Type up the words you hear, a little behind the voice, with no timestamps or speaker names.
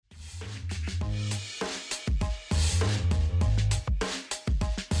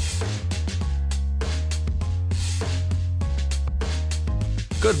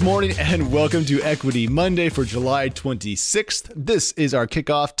Good morning and welcome to Equity Monday for July 26th. This is our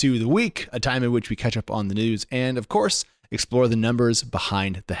kickoff to the week, a time in which we catch up on the news and, of course, explore the numbers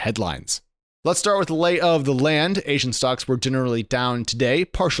behind the headlines. Let's start with the lay of the land. Asian stocks were generally down today,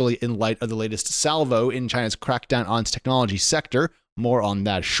 partially in light of the latest salvo in China's crackdown on its technology sector. More on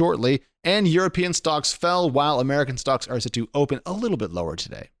that shortly. And European stocks fell while American stocks are set to open a little bit lower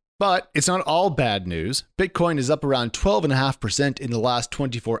today. But it's not all bad news. Bitcoin is up around 12.5% in the last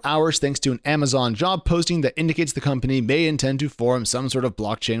 24 hours thanks to an Amazon job posting that indicates the company may intend to form some sort of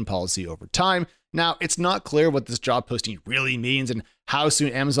blockchain policy over time. Now, it's not clear what this job posting really means and how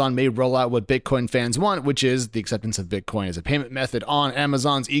soon Amazon may roll out what Bitcoin fans want, which is the acceptance of Bitcoin as a payment method on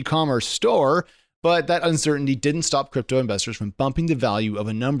Amazon's e-commerce store. But that uncertainty didn't stop crypto investors from bumping the value of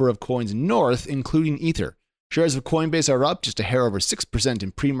a number of coins north, including Ether. Shares of Coinbase are up just a hair over 6%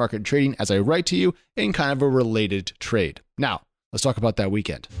 in pre-market trading as I write to you in kind of a related trade. Now, let's talk about that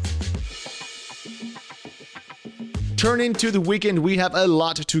weekend. Turning to the weekend, we have a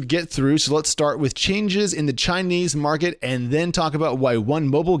lot to get through, so let's start with changes in the Chinese market and then talk about why one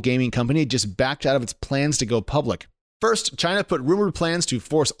mobile gaming company just backed out of its plans to go public. First, China put rumored plans to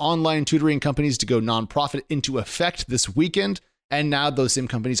force online tutoring companies to go nonprofit into effect this weekend, and now those same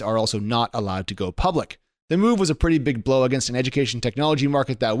companies are also not allowed to go public. The move was a pretty big blow against an education technology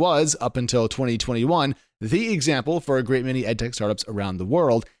market that was, up until 2021, the example for a great many edtech startups around the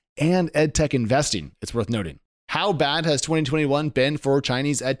world and edtech investing, it's worth noting. How bad has 2021 been for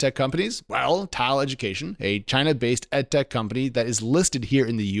Chinese edtech companies? Well, TAL Education, a China-based edtech company that is listed here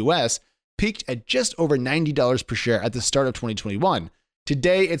in the US, peaked at just over $90 per share at the start of 2021.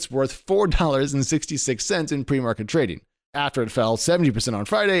 Today, it's worth $4.66 in pre-market trading, after it fell 70% on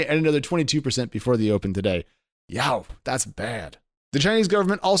Friday and another 22% before the open today. Yow, that's bad. The Chinese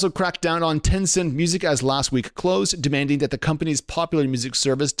government also cracked down on Tencent Music as last week closed, demanding that the company's popular music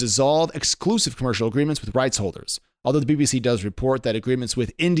service dissolve exclusive commercial agreements with rights holders. Although the BBC does report that agreements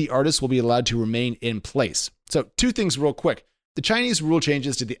with indie artists will be allowed to remain in place. So, two things real quick. The Chinese rule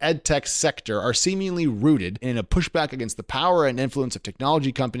changes to the edtech sector are seemingly rooted in a pushback against the power and influence of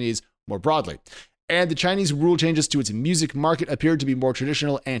technology companies more broadly. And the Chinese rule changes to its music market appear to be more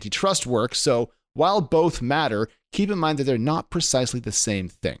traditional antitrust work, so while both matter, keep in mind that they're not precisely the same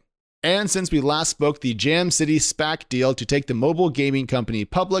thing. And since we last spoke, the Jam City SPAC deal to take the mobile gaming company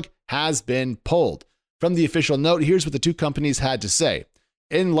public has been pulled. From the official note, here's what the two companies had to say.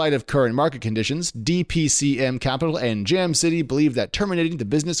 In light of current market conditions, DPCM Capital and Jam City believe that terminating the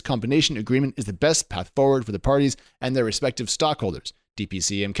business combination agreement is the best path forward for the parties and their respective stockholders.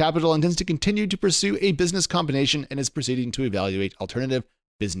 DPCM Capital intends to continue to pursue a business combination and is proceeding to evaluate alternative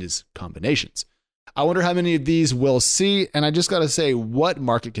business combinations. I wonder how many of these we'll see, and I just gotta say, what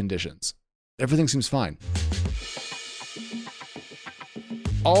market conditions? Everything seems fine.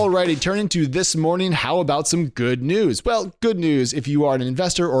 Alrighty, turning to this morning, how about some good news? Well, good news if you are an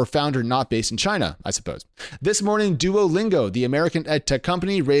investor or founder not based in China, I suppose. This morning, Duolingo, the American edtech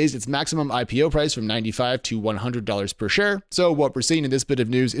company, raised its maximum IPO price from $95 to $100 per share. So what we're seeing in this bit of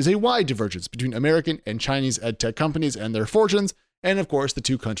news is a wide divergence between American and Chinese edtech companies and their fortunes, and of course, the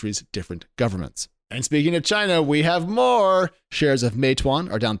two countries' different governments. And speaking of China, we have more. Shares of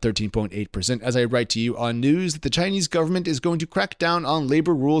Meituan are down 13.8% as I write to you on news that the Chinese government is going to crack down on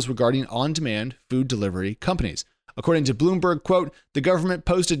labor rules regarding on-demand food delivery companies. According to Bloomberg, quote, the government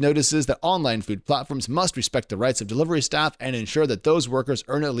posted notices that online food platforms must respect the rights of delivery staff and ensure that those workers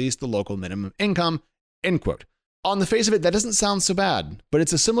earn at least the local minimum income, end quote. On the face of it, that doesn't sound so bad, but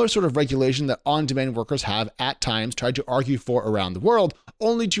it's a similar sort of regulation that on-demand workers have at times tried to argue for around the world,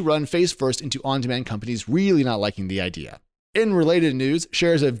 only to run face first into on-demand companies really not liking the idea. In related news,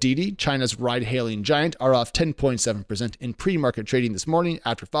 shares of Didi, China's ride-hailing giant, are off 10.7% in pre-market trading this morning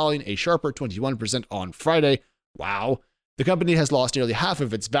after falling a sharper 21% on Friday. Wow. The company has lost nearly half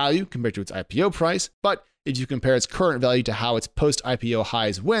of its value compared to its IPO price, but if you compare its current value to how its post-IPO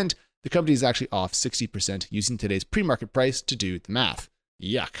highs went, the company is actually off 60% using today's pre-market price to do the math.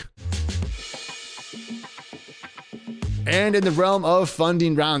 Yuck. And in the realm of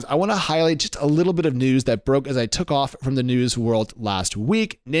funding rounds, I want to highlight just a little bit of news that broke as I took off from the news world last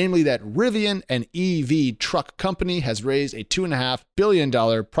week, namely that Rivian, an EV truck company, has raised a $2.5 billion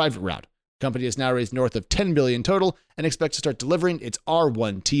private round. The company has now raised north of $10 billion total and expects to start delivering its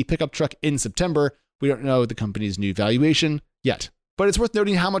R1T pickup truck in September. We don't know the company's new valuation yet. But it's worth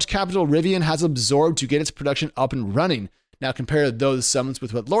noting how much capital Rivian has absorbed to get its production up and running. Now compare those sums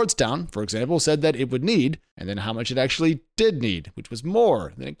with what Lordstown, for example, said that it would need, and then how much it actually did need, which was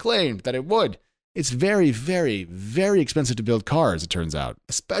more than it claimed that it would. It's very, very, very expensive to build cars, it turns out,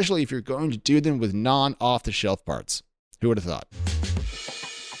 especially if you're going to do them with non-off-the-shelf parts. Who would have thought?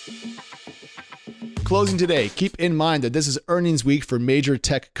 closing today, keep in mind that this is earnings week for major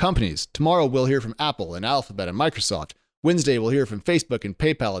tech companies. Tomorrow we'll hear from Apple and Alphabet and Microsoft. Wednesday we'll hear from Facebook and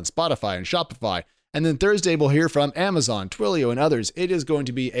PayPal and Spotify and Shopify. And then Thursday we'll hear from Amazon, Twilio, and others. It is going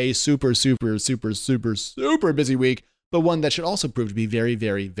to be a super busy week, but one that should also prove to be very,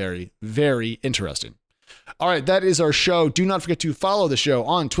 very, very, very interesting. All right, that is our show. Do not forget to follow the show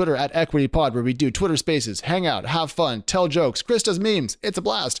on Twitter at EquityPod, where we do Twitter Spaces, hang out, have fun, tell jokes. Chris does memes. It's a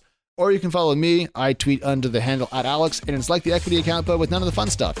blast. Or you can follow me. I tweet under the handle at Alex, and it's like the Equity account, but with none of the fun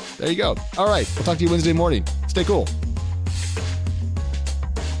stuff. There you go. All right, we'll talk to you Wednesday morning. Stay cool.